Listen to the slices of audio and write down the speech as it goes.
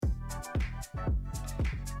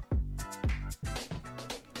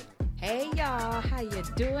Hey y'all, how you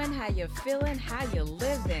doing? How you feeling? How you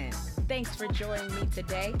living? Thanks for joining me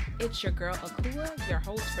today. It's your girl Akua, your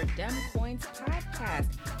host for Dem Coins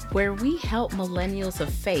Podcast, where we help millennials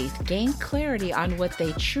of faith gain clarity on what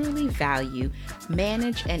they truly value,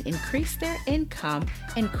 manage and increase their income,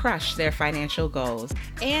 and crush their financial goals.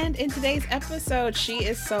 And in today's episode, she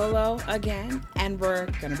is solo again, and we're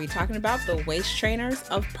going to be talking about the waist trainers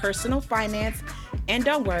of personal finance. And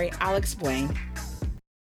don't worry, I'll explain.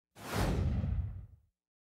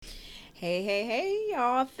 Hey,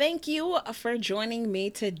 y'all. Thank you for joining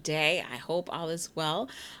me today. I hope all is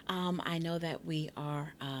well. I know that we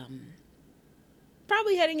are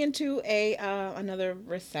probably heading into a another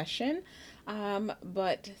recession.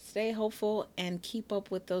 But stay hopeful and keep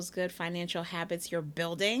up with those good financial habits you're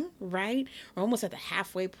building, right? We're almost at the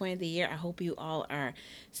halfway point of the year. I hope you all are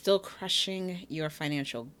still crushing your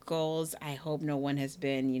financial goals. I hope no one has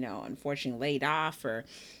been, unfortunately laid off or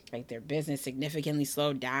like their business significantly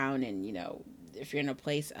slowed down. And, if you're in a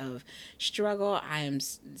place of struggle, I am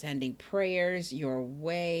sending prayers your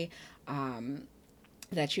way.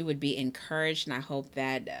 That you would be encouraged. And I hope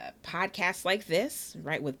that podcasts like this,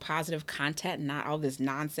 right, with positive content, not all this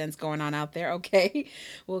nonsense going on out there, okay,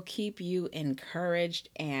 will keep you encouraged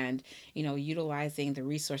and, utilizing the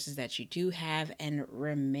resources that you do have and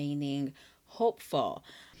remaining hopeful.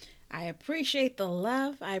 I appreciate the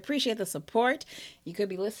love. I appreciate the support. You could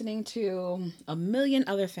be listening to a million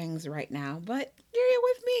other things right now, but you're here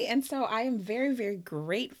with me. And so I am very, very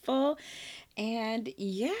grateful. And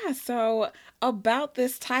yeah, so about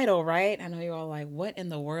this title, right? I know you're all like, what in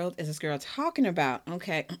the world is this girl talking about?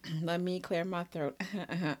 Okay, let me clear my throat.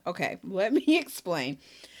 Okay, let me explain.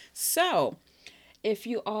 So, if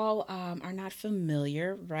you all are not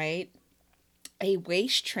familiar, right? A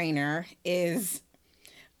waist trainer is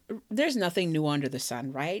there's nothing new under the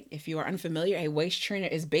sun, right? If you are unfamiliar, a waist trainer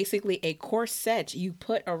is basically a corset you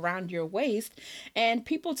put around your waist, and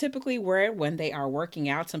people typically wear it when they are working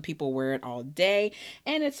out. Some people wear it all day,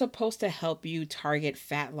 and it's supposed to help you target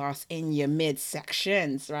fat loss in your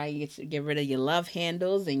midsections, right? You get rid of your love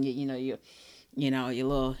handles and your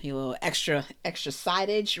little extra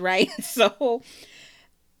sidage, right? So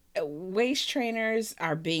waist trainers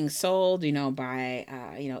are being sold, by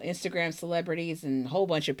Instagram celebrities and a whole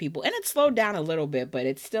bunch of people, and it's slowed down a little bit, but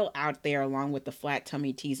it's still out there along with the flat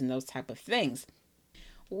tummy tees and those type of things.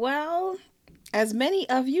 Well, as many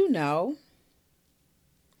of you know,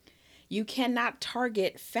 you cannot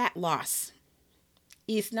target fat loss.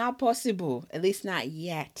 It's not possible, at least not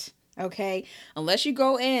yet. Okay, unless you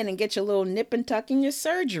go in and get your little nip and tuck in your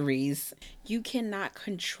surgeries, you cannot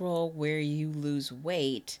control where you lose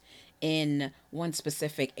weight in one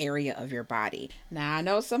specific area of your body. Now, I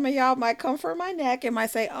know some of y'all might come for my neck and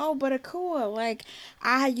might say, oh, but Akua, like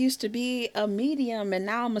I used to be a medium and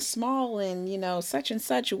now I'm a small and, such and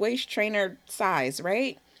such waist trainer size,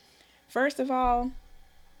 right? First of all,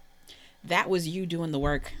 that was you doing the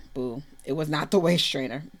work, boo. It was not the waist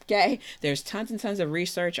trainer. Okay. There's tons and tons of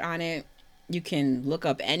research on it. You can look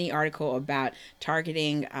up any article about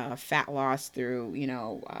targeting fat loss through,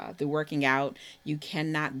 the working out. You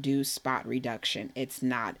cannot do spot reduction. It's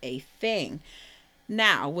not a thing.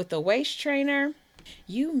 Now, with the waist trainer,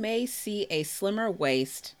 you may see a slimmer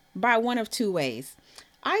waist by one of two ways.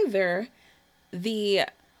 Either the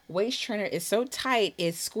waist trainer is so tight,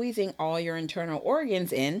 it's squeezing all your internal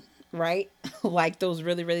organs in, right? Like those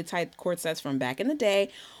really, really tight corsets from back in the day.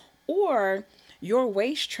 Or your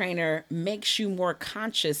waist trainer makes you more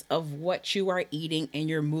conscious of what you are eating and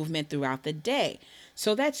your movement throughout the day.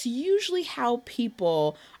 So that's usually how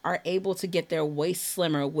people are able to get their waist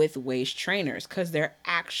slimmer with waist trainers, because they're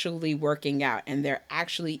actually working out and they're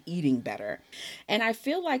actually eating better. And I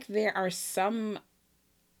feel like there are some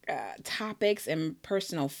topics in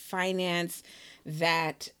personal finance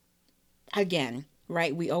that, again,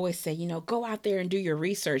 right, we always say, go out there and do your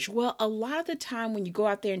research. Well, a lot of the time when you go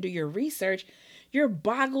out there and do your research, you're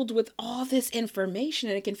boggled with all this information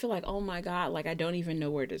and it can feel like, oh my God, like I don't even know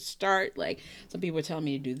where to start. Like some people are telling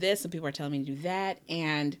me to do this, some people are telling me to do that.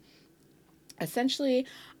 And essentially,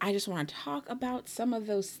 I just want to talk about some of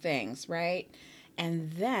those things, right?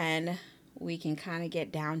 And then we can kind of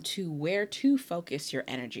get down to where to focus your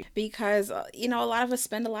energy, because a lot of us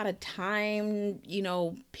spend a lot of time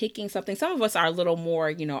picking something. Some of us are a little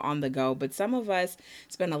more on the go, but some of us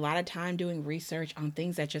spend a lot of time doing research on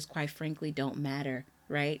things that just quite frankly don't matter,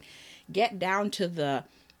 right? Get down to the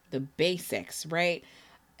basics, right?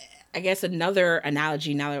 I guess another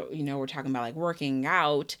analogy, now that we're talking about like working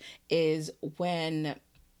out, is when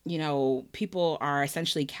people are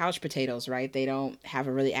essentially couch potatoes, right? They don't have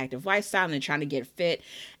a really active lifestyle and they're trying to get fit.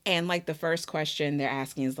 And like the first question they're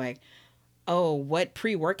asking is like, oh, what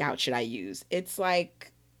pre-workout should I use? It's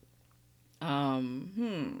like,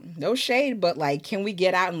 no shade, but like, can we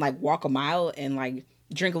get out and like walk a mile and like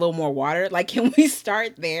drink a little more water? Like, can we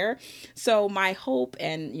start there? So my hope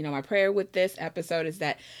and, my prayer with this episode is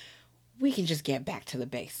that we can just get back to the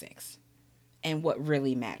basics and what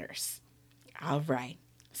really matters. All right.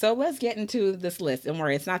 So let's get into this list. Don't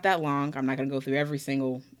worry, it's not that long. I'm not going to go through every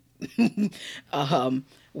single um,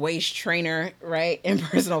 waist trainer, right, in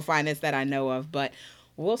personal finance that I know of, but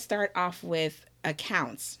we'll start off with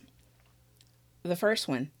accounts. The first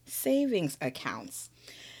one, savings accounts.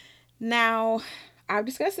 Now, I've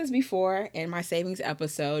discussed this before in my savings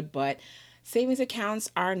episode, but savings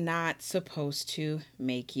accounts are not supposed to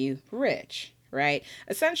make you rich, right?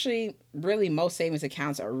 Essentially, really, most savings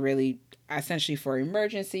accounts are really essentially for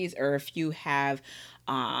emergencies, or if you have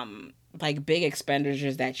like big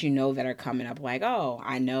expenditures that that are coming up, like, oh,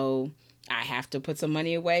 I know I have to put some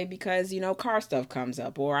money away because car stuff comes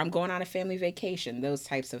up, or I'm going on a family vacation, those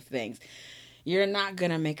types of things. You're not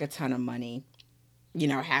gonna make a ton of money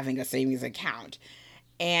having a savings account.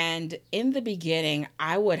 And in the beginning,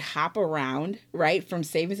 I would hop around, right, from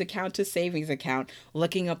savings account to savings account,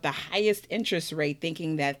 looking up the highest interest rate,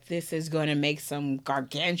 thinking that this is going to make some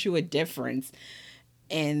gargantuan difference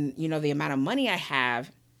in, the amount of money I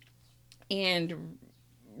have. And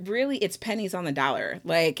really, it's pennies on the dollar.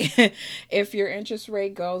 Like, if your interest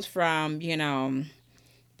rate goes from, zero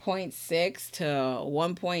point 0.6 to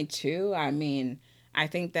 1.2, I mean, I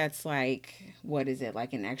think that's like, what is it,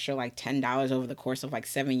 like an extra like $10 over the course of like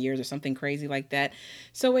 7 years or something crazy like that.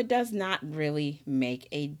 So it does not really make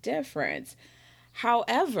a difference.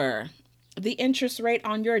 However, the interest rate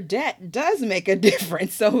on your debt does make a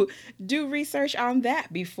difference. So do research on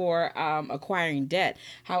that before acquiring debt.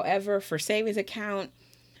 However, for savings account,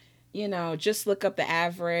 just look up the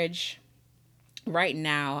average. Right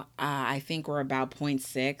now, I think we're about zero point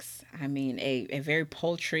 0.6. I mean, a very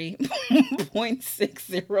paltry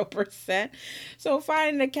 0.60%. So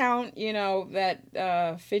find an account,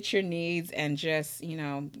 that fits your needs and just,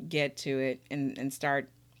 get to it and start,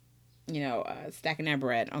 stacking that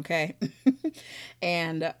bread, okay?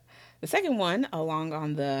 And the second one, along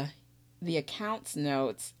on the accounts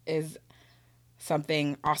notes, is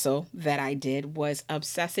something also that I did was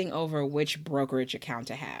obsessing over which brokerage account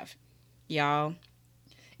to have. Y'all,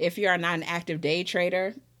 if you are not an active day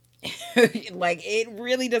trader, like, it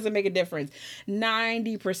really doesn't make a difference.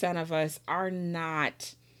 90% of us are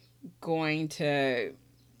not going to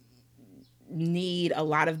need a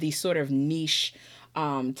lot of these sort of niche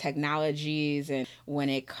technologies and when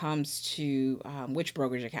it comes to which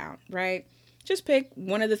brokerage account, right? Just pick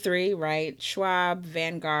one of the three, right? Schwab,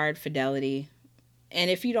 Vanguard, Fidelity. And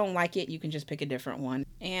if you don't like it, you can just pick a different one.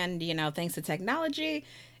 And, thanks to technology,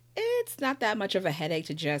 it's not that much of a headache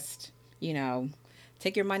to just,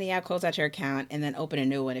 take your money out, close out your account, and then open a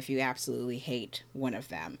new one if you absolutely hate one of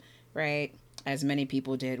them, right? As many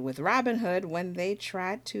people did with Robinhood when they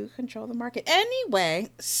tried to control the market. Anyway,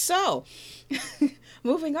 so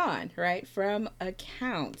moving on, right, from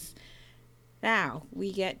accounts. Now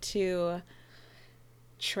we get to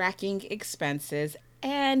tracking expenses.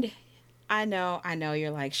 And I know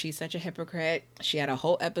you're like, she's such a hypocrite. She had a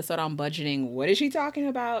whole episode on budgeting. What is she talking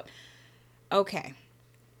about? Okay.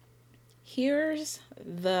 Here's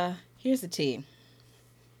the tea.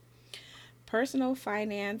 Personal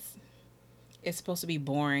finance is supposed to be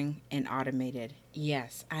boring and automated.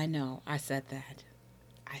 Yes, I know. I said that.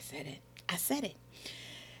 I said it. I said it.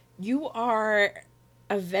 You are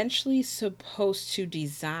eventually supposed to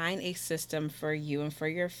design a system for you and for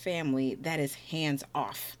your family that is hands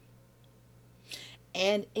off.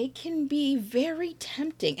 And it can be very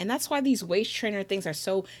tempting. And that's why these waist trainer things are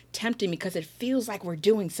so tempting, because it feels like we're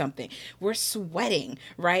doing something. We're sweating,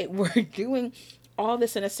 right? We're doing all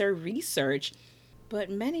this unnecessary research. But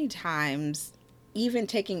many times, even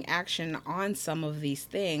taking action on some of these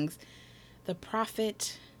things, the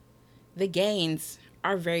profit, the gains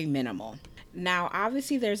are very minimal. Now,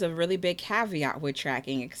 obviously, there's a really big caveat with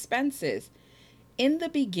tracking expenses. In the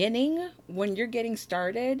beginning, when you're getting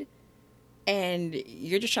started, and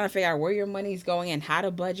you're just trying to figure out where your money's going and how to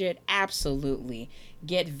budget, absolutely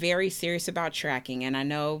get very serious about tracking. And I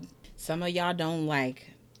know some of y'all don't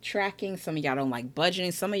like tracking, some of y'all don't like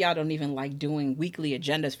budgeting, some of y'all don't even like doing weekly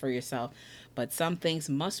agendas for yourself, but some things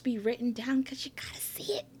must be written down because you gotta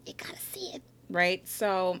see it. You gotta see it, right?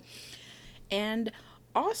 So, and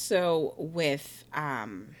also with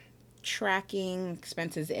tracking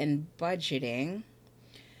expenses and budgeting,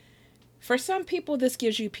 for some people, this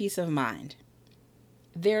gives you peace of mind.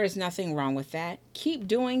 There is nothing wrong with that. Keep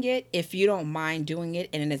doing it if you don't mind doing it,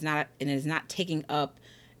 and it is not taking up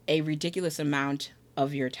a ridiculous amount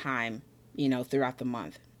of your time, throughout the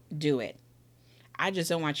month. Do it. I just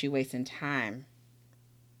don't want you wasting time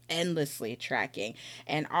endlessly tracking.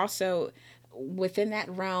 And also, within that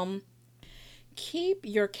realm, keep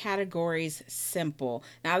your categories simple.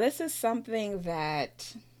 Now, this is something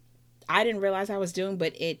that I didn't realize I was doing,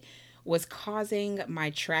 but it was causing my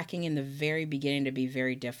tracking in the very beginning to be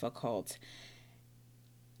very difficult.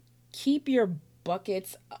 Keep your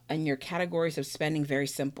buckets and your categories of spending very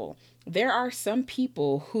simple. There are some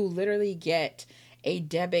people who literally get a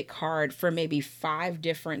debit card for maybe 5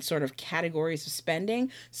 different sort of categories of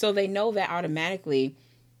spending. So they know that automatically,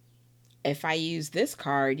 if I use this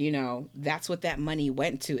card, that's what that money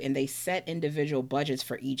went to. And they set individual budgets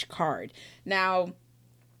for each card. Now,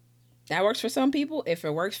 that works for some people. If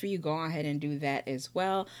it works for you, go ahead and do that as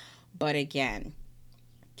well. But again,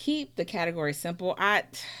 keep the category simple.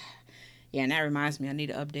 Yeah, and that reminds me, I need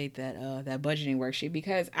to update that budgeting worksheet,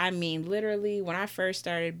 because literally when I first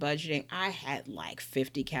started budgeting, I had like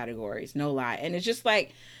 50 categories, no lie. And it's just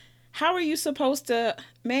like, how are you supposed to,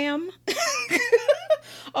 ma'am?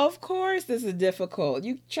 Of course this is difficult.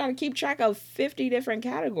 You try to keep track of 50 different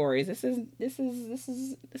categories. This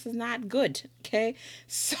is not good, okay?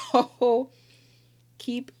 So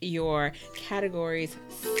keep your categories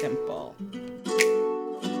simple.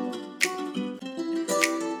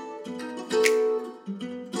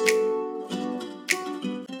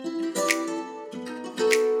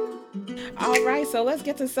 All right, so let's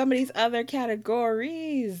get to some of these other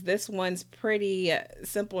categories. This one's pretty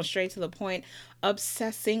simple and straight to the point.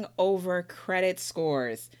 Obsessing over credit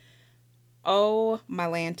scores. Oh, my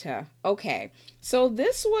Lanta. Okay. So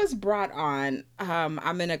this was brought on.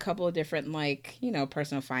 I'm in a couple of different,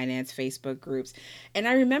 personal finance Facebook groups. And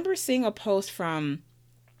I remember seeing a post from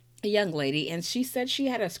a young lady, and she said she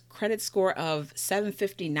had a credit score of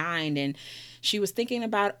 759, and she was thinking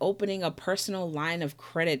about opening a personal line of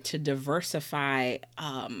credit to diversify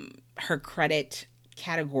her credit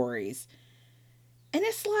categories. And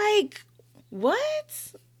it's like,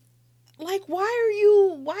 what? Like, why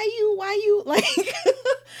you like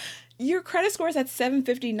your credit score is at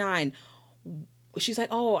 759. She's like,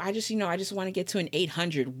 oh, I just want to get to an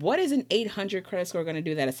 800. What is an 800 credit score going to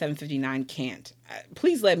do that a 759 can't?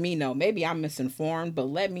 Please let me know. Maybe I'm misinformed, but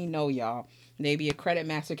let me know, y'all. Maybe a credit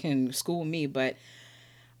master can school me. But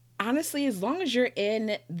honestly, as long as you're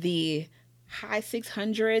in the high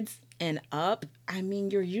 600s and up,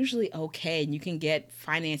 you're usually okay, and you can get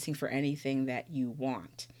financing for anything that you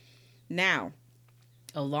want. Now,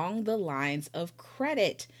 along the lines of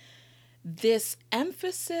credit, this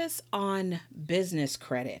emphasis on business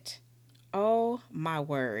credit. Oh my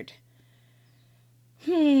word.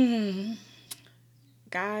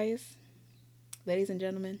 Guys, ladies and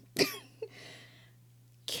gentlemen,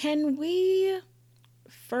 can we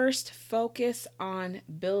first focus on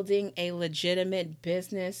building a legitimate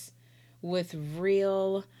business with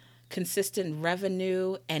real consistent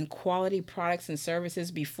revenue and quality products and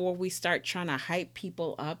services before we start trying to hype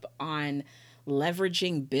people up on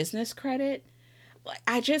leveraging business credit?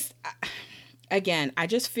 I just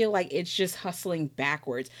feel like it's just hustling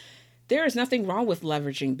backwards. There is nothing wrong with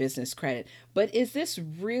leveraging business credit, but is this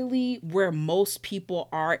really where most people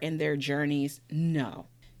are in their journeys? No.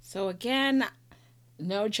 So again,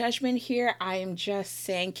 no judgment here. I am just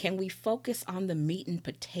saying, can we focus on the meat and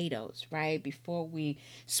potatoes, right? Before we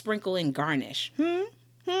sprinkle in garnish.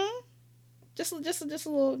 Just a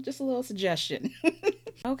little suggestion.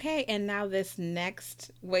 Okay, and now this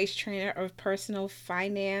next waist trainer of personal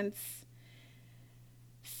finance,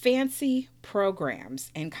 fancy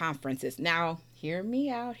programs and conferences. Now, hear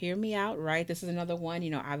me out, right? This is another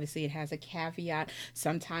one, obviously it has a caveat.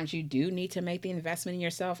 Sometimes you do need to make the investment in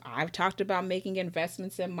yourself. I've talked about making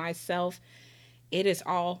investments in myself. It is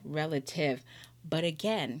all relative. But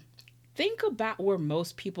again, think about where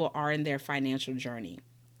most people are in their financial journey.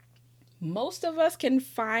 Most of us can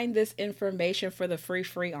find this information for the free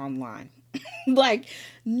online. Like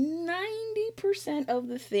 90% of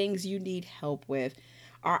the things you need help with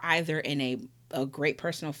are either in a great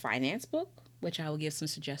personal finance book, which I will give some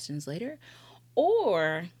suggestions later,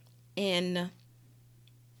 or in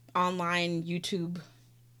online YouTube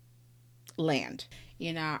land.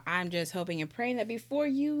 I'm just hoping and praying that before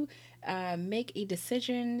you make a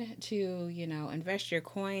decision to, invest your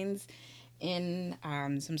coins in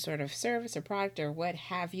some sort of service or product or what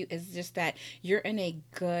have you, is just that you're in a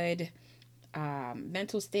good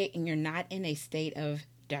mental state and you're not in a state of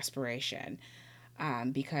desperation.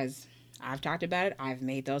 Because I've talked about it, I've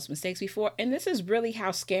made those mistakes before, and this is really how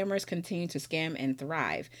scammers continue to scam and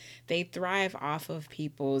thrive. They thrive off of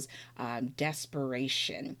people's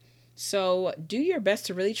desperation. So do your best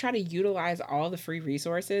to really try to utilize all the free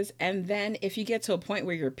resources. And then if you get to a point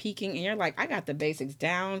where you're peaking and you're like, I got the basics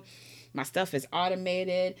down, my stuff is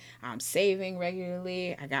automated, I'm saving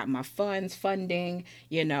regularly, I got my funding,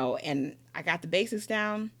 and I got the basics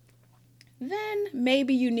down, then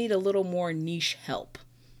maybe you need a little more niche help.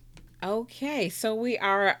 Okay, so we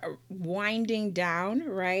are winding down,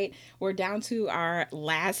 right? We're down to our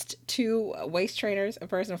last two waist trainers of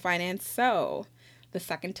personal finance. So, the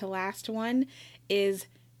second to last one is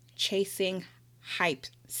chasing hype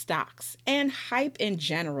stocks and hype in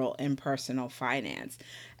general in personal finance.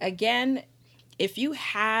 Again, if you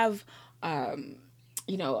have a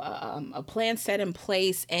plan set in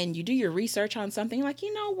place and you do your research on something, like,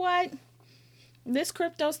 you know what, this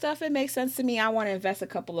crypto stuff, it makes sense to me. I want to invest a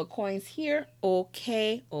couple of coins here.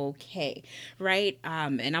 Okay, right?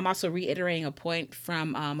 And I'm also reiterating a point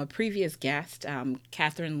from a previous guest,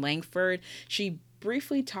 Catherine Langford. She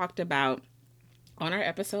briefly talked about on our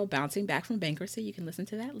episode Bouncing Back from Bankruptcy. You can listen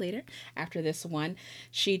to that later after this one.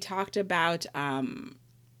 She talked about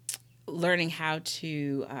learning how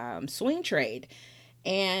to swing trade.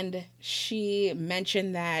 And she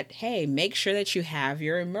mentioned that, hey, make sure that you have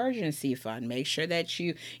your emergency fund. Make sure that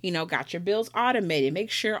got your bills automated. Make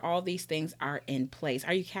sure all these things are in place.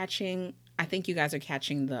 Are you catching? I think you guys are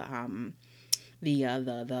catching the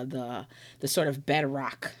sort of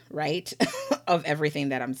bedrock, right, of everything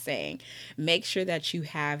that I'm saying. Make sure that you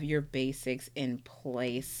have your basics in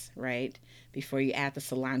place, right, before you add the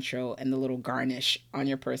cilantro and the little garnish on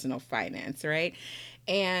your personal finance, right?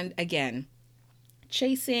 And again,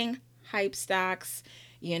 chasing hype stocks.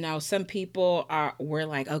 Some people were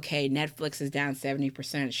like, okay, Netflix is down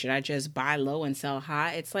 70%. Should I just buy low and sell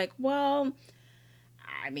high? It's like, well,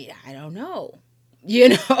 I mean, I don't know.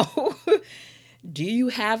 Do you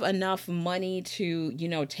have enough money to,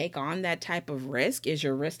 take on that type of risk? Is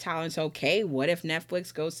your risk tolerance okay? What if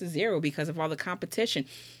Netflix goes to zero because of all the competition,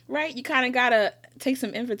 right? You kind of got to take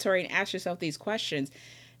some inventory and ask yourself these questions.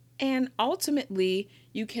 And ultimately,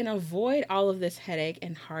 you can avoid all of this headache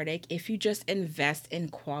and heartache if you just invest in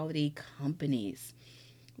quality companies.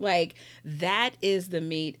 Like, that is the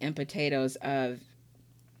meat and potatoes of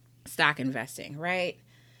stock investing, right?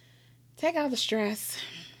 Take out the stress.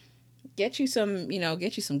 Get you some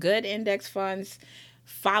good index funds.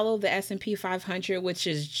 Follow the S&P 500, which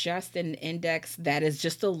is just an index that is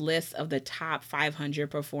just a list of the top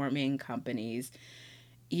 500 performing companies.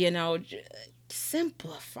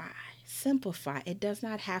 Simplify. It does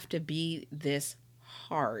not have to be this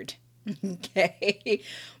hard. Okay.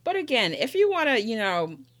 But again, if you want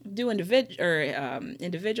to, do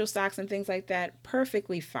individual stocks and things like that,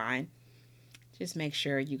 perfectly fine. Just make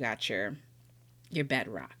sure you got your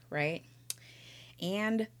bedrock, right?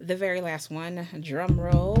 And the very last one, drum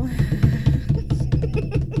roll,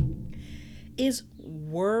 is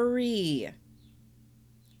worry.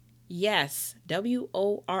 Yes,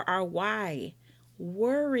 WORRY,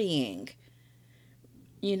 worrying.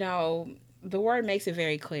 The word makes it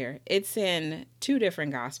very clear. It's in two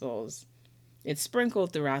different gospels. It's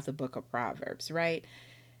sprinkled throughout the book of Proverbs, right?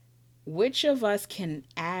 Which of us can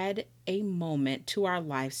add a moment to our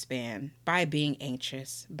lifespan by being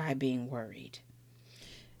anxious, by being worried?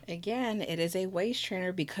 Again, it is a waist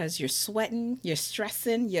trainer because you're sweating, you're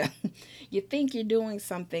stressing, you think you're doing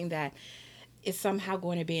something that is somehow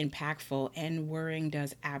going to be impactful, and worrying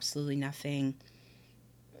does absolutely nothing.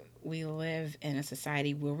 We live in a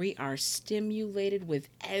society where we are stimulated with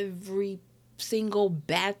every single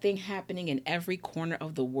bad thing happening in every corner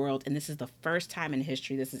of the world, and this is the first time in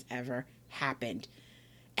history this has ever happened.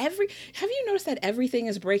 Have you noticed that everything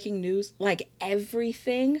is breaking news? Like,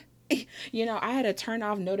 everything. I had to turn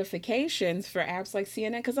off notifications for apps like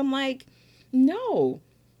CNN because I'm like, no,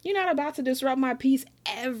 you're not about to disrupt my peace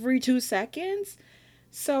every 2 seconds.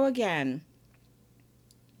 So again,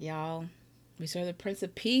 y'all, we serve the Prince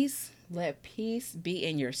of Peace. Let peace be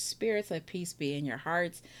in your spirits. Let peace be in your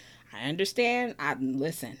hearts. I understand. I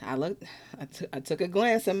took a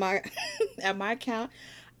glance at my at my account.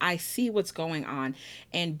 I see what's going on,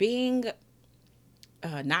 and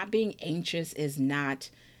not being anxious is not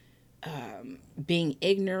being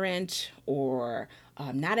ignorant or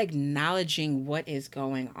not acknowledging what is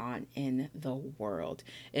going on in the world.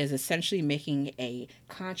 It is essentially making a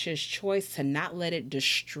conscious choice to not let it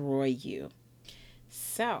destroy you.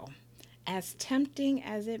 So, as tempting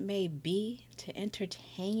as it may be to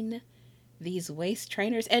entertain these waist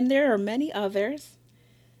trainers, and there are many others,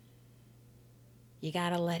 you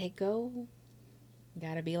gotta let it go. You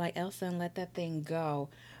gotta be like Elsa and let that thing go.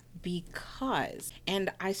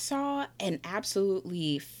 And I saw an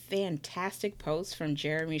absolutely fantastic post from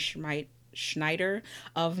Jeremy Schmeit Schneider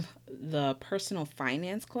of the Personal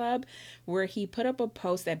Finance Club, where he put up a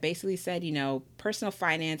post that basically said, personal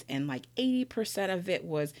finance, and like 80% of it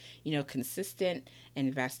was, consistent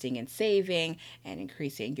investing and saving and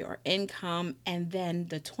increasing your income. And then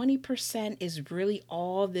the 20% is really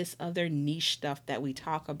all this other niche stuff that we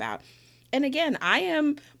talk about. And again, I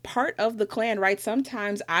am part of the clan, right?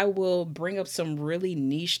 Sometimes I will bring up some really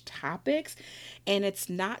niche topics, and it's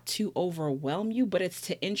not to overwhelm you, but it's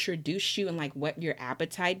to introduce you and like whet your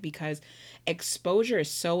appetite, because exposure is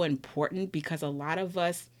so important, because a lot of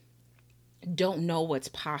us don't know what's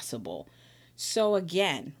possible. So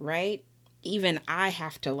again, right? Even I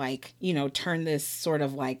have to like, turn this sort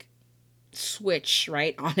of like switch,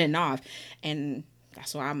 right, on and off. And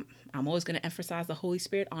that's why I'm always going to emphasize the Holy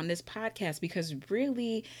Spirit on this podcast, because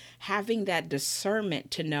really having that discernment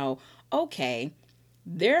to know, okay,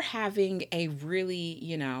 they're having a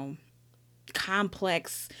really,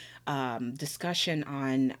 complex discussion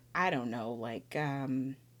on, I don't know, like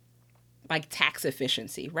tax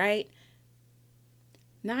efficiency, right?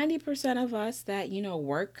 90% of us that,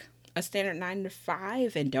 work a standard 9 to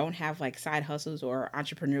 5 and don't have like side hustles or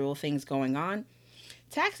entrepreneurial things going on,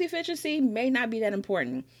 tax efficiency may not be that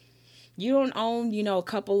important. You don't own, a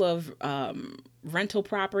couple of rental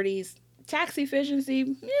properties. Tax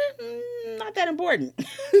efficiency, not that important.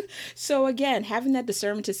 So again, having that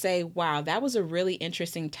discernment to say, wow, that was a really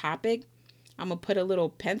interesting topic. I'm going to put a little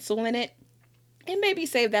pencil in it and maybe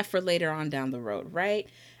save that for later on down the road, right?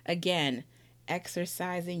 Again,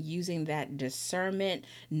 exercising, using that discernment,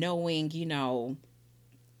 knowing,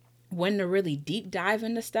 when to really deep dive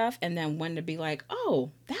into stuff, and then when to be like,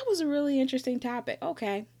 oh, that was a really interesting topic.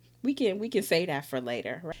 Okay, we can say that for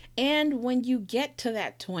later, right? And when you get to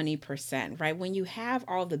that 20%, right, when you have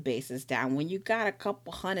all the bases down, when you got a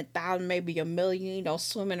couple 100,000, maybe a million,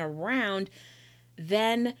 swimming around,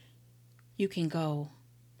 then you can go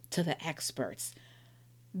to the experts.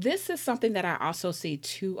 This is something that I also see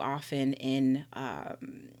too often in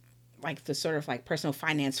like the sort of like personal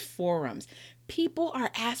finance forums. People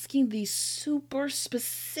are asking these super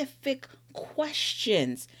specific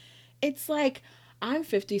questions. It's like, I'm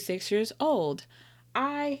 56 years old.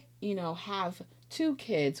 I, have 2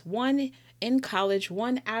 kids, one in college,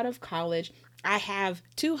 one out of college. I have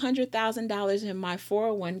 $200,000 in my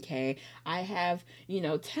 401k. I have,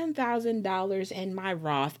 $10,000 in my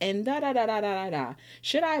Roth, and da da da da da da da.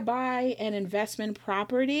 Should I buy an investment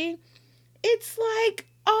property? It's like,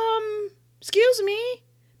 excuse me.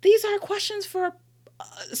 These are questions for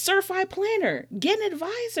a certified planner. Get an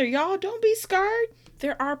advisor, y'all. Don't be scared.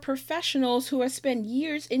 There are professionals who have spent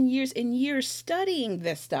years and years and years studying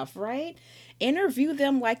this stuff, right? Interview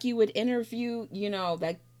them like you would interview,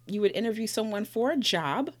 like you would interview someone for a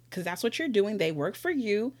job, because that's what you're doing. They work for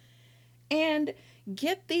you. And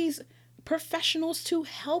get these professionals to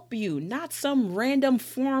help you, not some random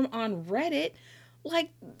forum on Reddit. Like,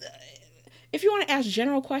 if you want to ask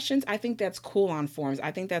general questions, I think that's cool on forums.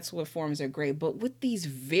 I think that's what forums are great. But with these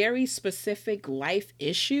very specific life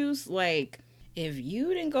issues, like, if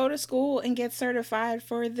you didn't go to school and get certified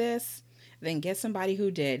for this, then get somebody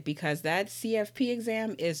who did, because that CFP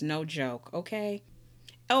exam is no joke, okay?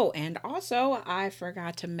 Oh, and also, I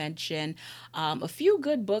forgot to mention a few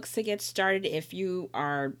good books to get started if you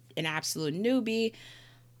are an absolute newbie.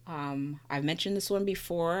 I've mentioned this one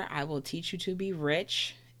before. I Will Teach You to Be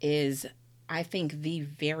Rich is, I think, the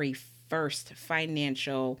very first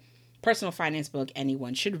personal finance book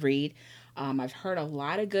anyone should read. I've heard a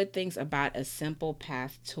lot of good things about A Simple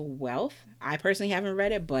Path to Wealth. I personally haven't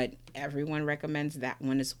read it, but everyone recommends that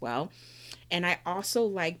one as well. And I also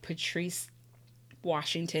like Patrice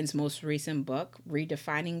Washington's most recent book,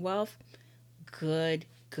 Redefining Wealth. Good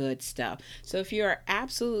stuff. So if you are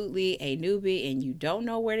absolutely a newbie and you don't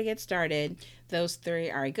know where to get started, those 3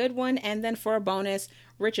 are a good one. And then for a bonus,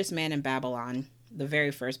 Richest Man in Babylon, the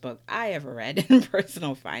very first book I ever read in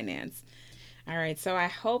personal finance. All right, so I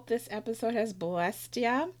hope this episode has blessed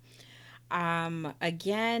you.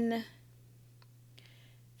 Again,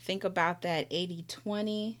 think about that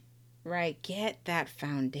 80-20, right? Get that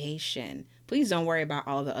foundation. Please don't worry about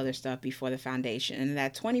all the other stuff before the foundation. And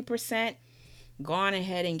that 20%, go on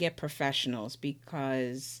ahead and get professionals,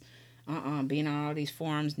 because being on all these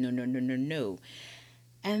forums, no.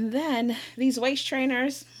 And then these waist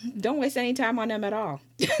trainers, don't waste any time on them at all.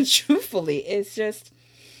 Truthfully,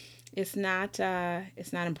 it's not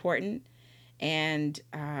important. And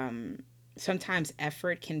sometimes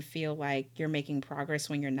effort can feel like you're making progress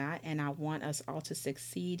when you're not. And I want us all to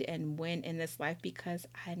succeed and win in this life, because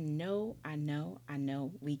I know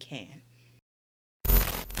we can.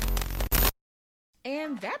 And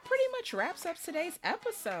And that pretty much wraps up today's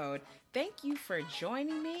episode. Thank you for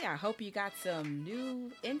joining me. I hope you got some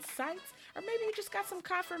new insights, or maybe you just got some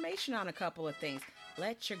confirmation on a couple of things.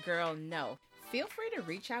 Let your girl know. Feel free to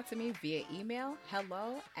reach out to me via email,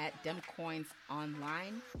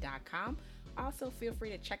 hello@demcoinsonline.com. Also, feel free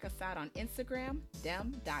to check us out on Instagram,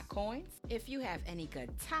 dem.coins. If you have any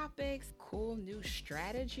good topics, cool new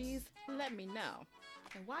strategies, let me know.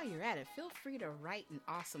 And while you're at it, feel free to write an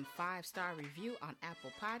awesome 5-star review on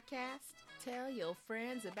Apple Podcasts. Tell your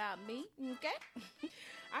friends about me, okay?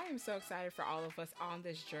 I am so excited for all of us on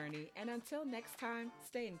this journey. And until next time,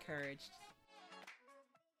 stay encouraged.